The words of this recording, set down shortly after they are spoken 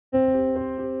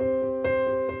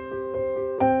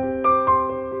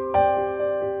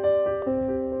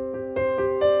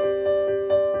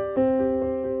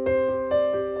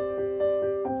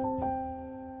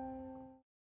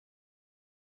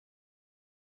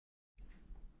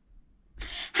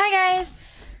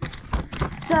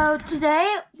So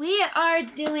today we are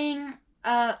doing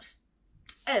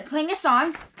playing a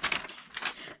song.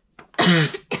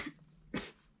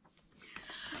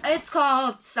 It's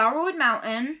called Sourwood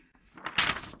Mountain.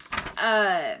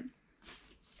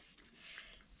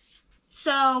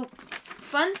 So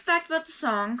fun fact about the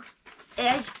song,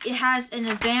 it has an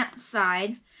advanced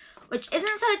side, which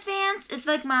isn't so advanced. It's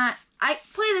like I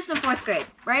play this in 4th grade,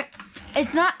 right?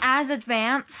 It's not as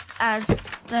advanced as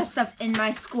the stuff in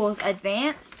my school's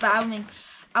advanced, but I mean,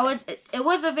 it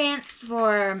was advanced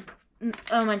for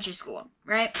elementary school,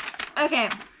 right? Okay,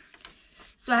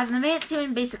 so it has an advanced tune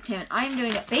and basic tune. I am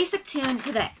doing a basic tune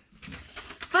today.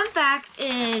 Fun fact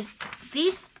is,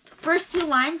 these first 2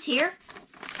 lines here,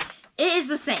 it is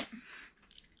the same.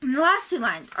 And the last 2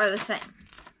 lines are the same,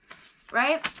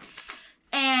 right?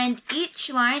 And each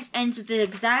line ends with the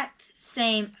exact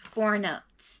same 4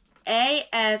 notes. A,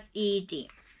 F, E, D.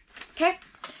 Okay?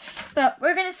 But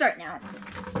we're going to start now.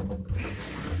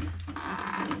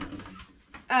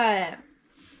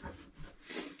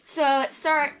 So it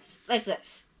starts like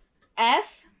this.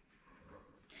 F.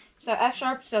 So F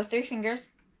sharp, so 3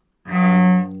 fingers.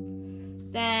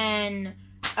 Then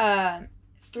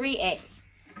 3 A's.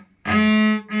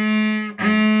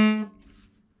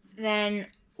 Then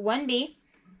 1 B.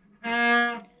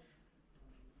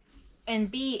 And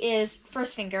B is 1st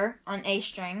finger on A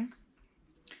string.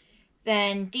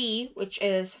 Then D, which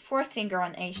is 4th finger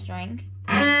on A string.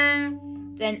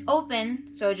 Then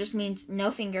open, so it just means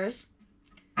no fingers.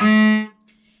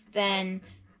 Then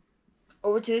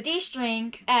over to the D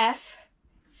string, F,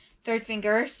 3rd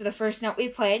finger, so the first note we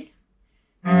played.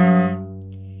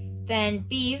 Then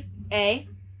B, A,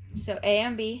 so A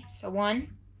and B, so 1.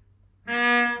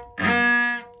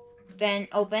 Then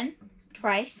open,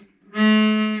 twice.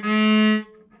 Then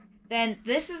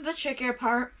this is the trickier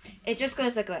part. It just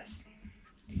goes like this.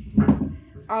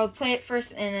 I'll play it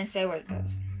first and then say what it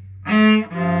goes.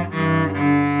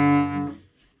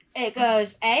 It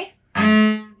goes A,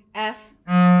 F,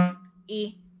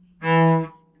 E,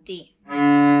 D.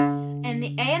 And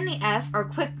the A and the F are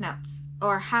quick notes,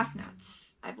 or half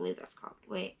notes, I believe that's called.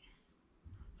 Wait.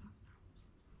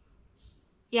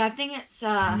 Yeah, I think it's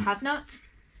half notes.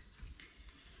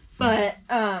 But,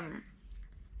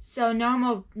 so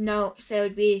normal note, say,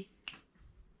 would be,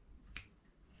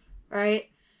 right?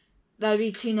 That would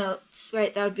be 2 notes,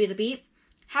 right? That would be the beat.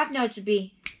 Half notes would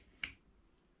be,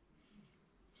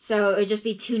 so it would just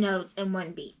be 2 notes and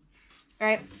 1 beat,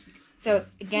 right? So,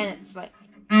 again, it's like,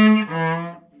 and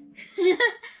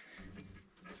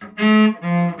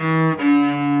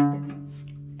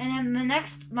then the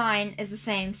next line is the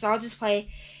same, so I'll just play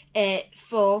it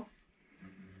full.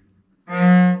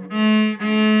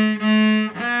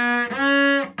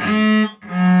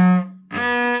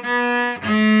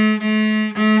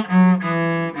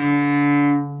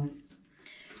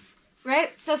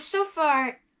 Right? So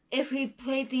far, if we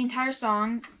played the entire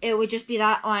song, it would just be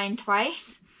that line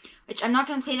twice, which I'm not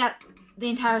going to play the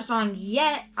entire song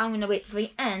yet. I'm going to wait till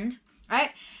the end,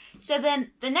 right? So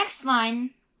then the next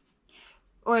line,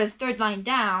 or the 3rd line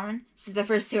down, since the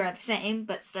first 2 are the same,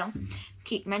 but still,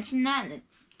 keep mentioning that, and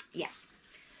yeah.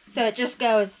 So it just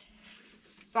goes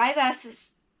 5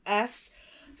 F's,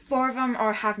 4 of them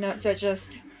are half notes, so it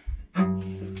just,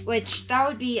 which that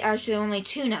would be actually only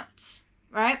 2 notes,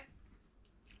 right?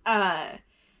 I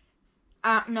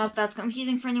don't know if that's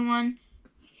confusing for anyone,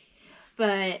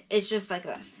 but it's just like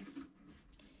this.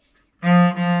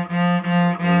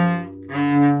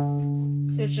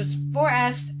 So it's just 4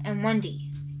 F's and 1 D.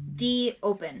 D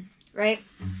open, right?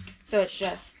 So it's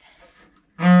just,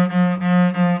 right?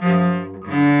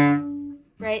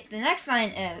 The next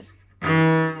line is,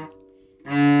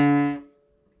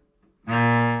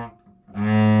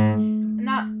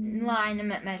 not line, I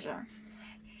meant measure.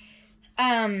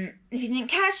 If you didn't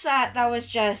catch that, that was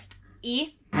just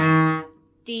E,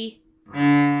 D,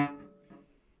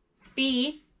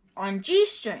 B on G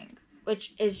string,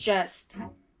 which is just,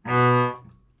 and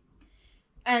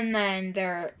then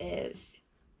there is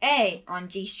A on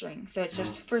G string, so it's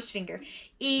just 1st finger.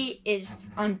 E is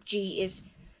on G is,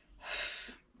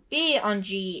 B on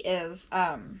G is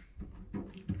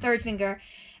 3rd finger.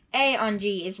 A on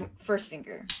G is 1st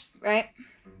finger, right?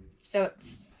 So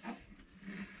it's,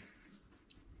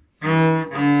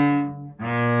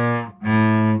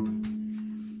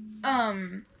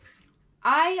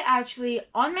 I actually,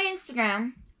 on my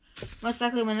Instagram, most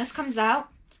likely when this comes out,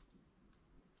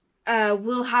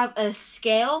 we'll have a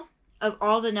scale of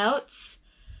all the notes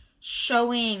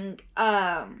showing,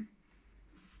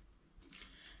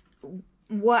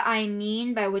 what I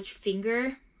mean by which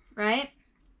finger, right?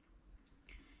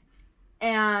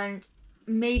 And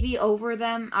maybe over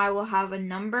them I will have a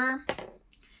number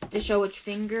to show which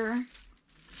finger,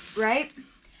 right?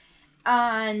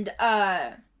 And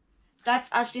that's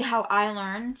actually how I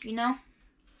learned, you know.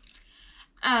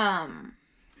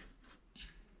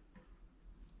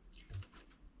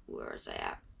 Where was I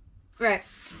at? Right.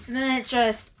 So then it's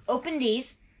just open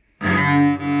D's,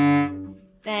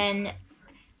 then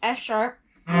F sharp,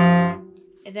 and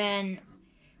then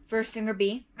first finger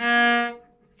B.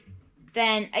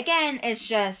 Then again, it's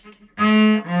just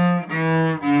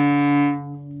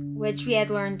which we had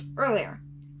learned earlier,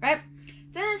 right?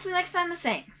 Then it's the next time the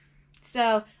same.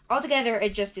 So altogether,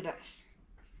 it'd just be this,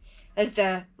 like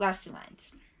the last two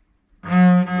lines.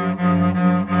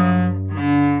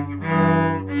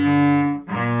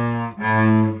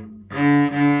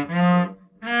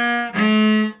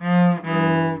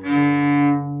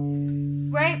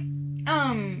 Right?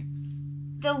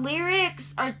 The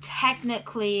lyrics are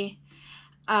technically,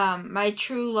 my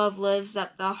true love lives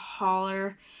up the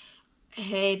holler,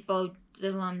 hey,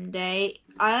 Bodilum Day.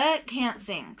 I can't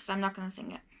sing, so I'm not going to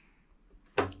sing it.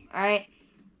 Alright?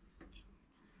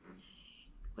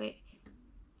 Wait.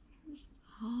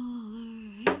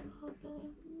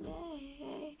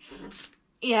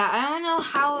 Yeah, I don't know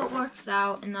how it works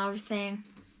out and everything.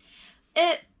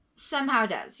 It somehow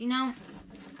does, you know?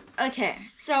 Okay,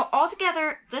 so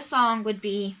altogether, this song would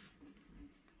be...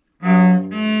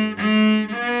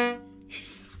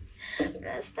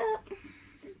 messed up.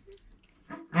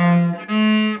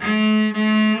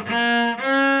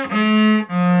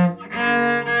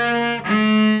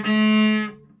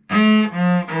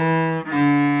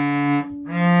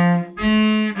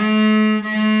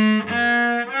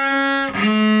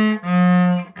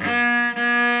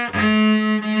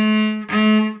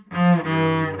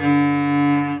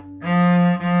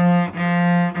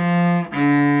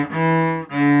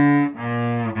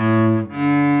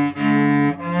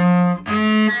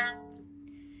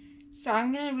 So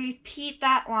I'm going to repeat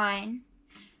that line,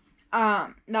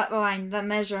 the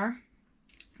measure,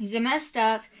 because it messed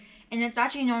up, and it's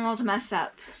actually normal to mess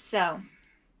up, so.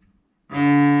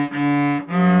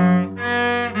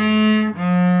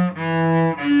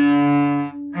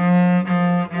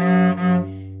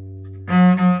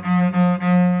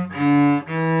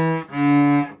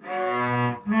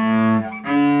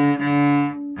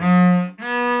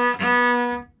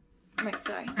 Right,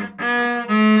 sorry.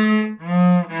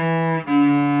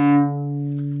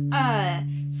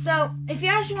 So, if you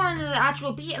actually want to know the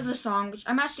actual beat of the song, which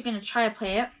I'm actually going to try to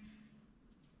play it,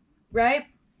 right?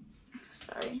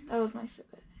 Sorry, that was my foot.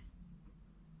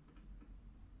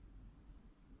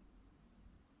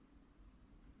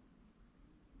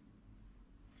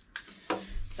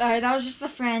 Sorry, that was just a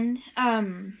friend.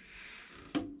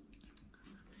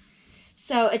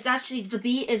 So, it's actually, the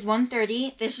beat is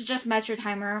 130. This is just metro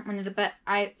timer, one of the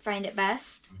I find it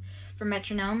best for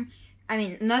metronome. I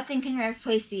mean, nothing can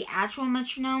replace the actual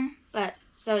metronome, but,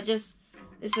 so this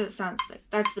is what it sounds like.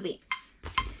 That's the beat.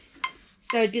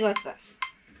 So it'd be like this.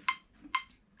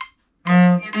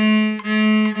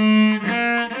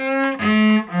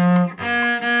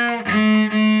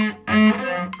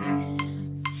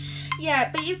 Yeah,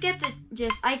 but you get the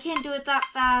gist. I can't do it that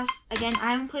fast. Again,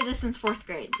 I haven't played this since 4th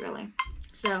grade, really.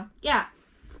 So, yeah.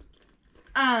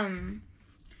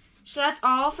 So that's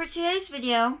all for today's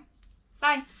video.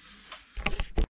 Bye.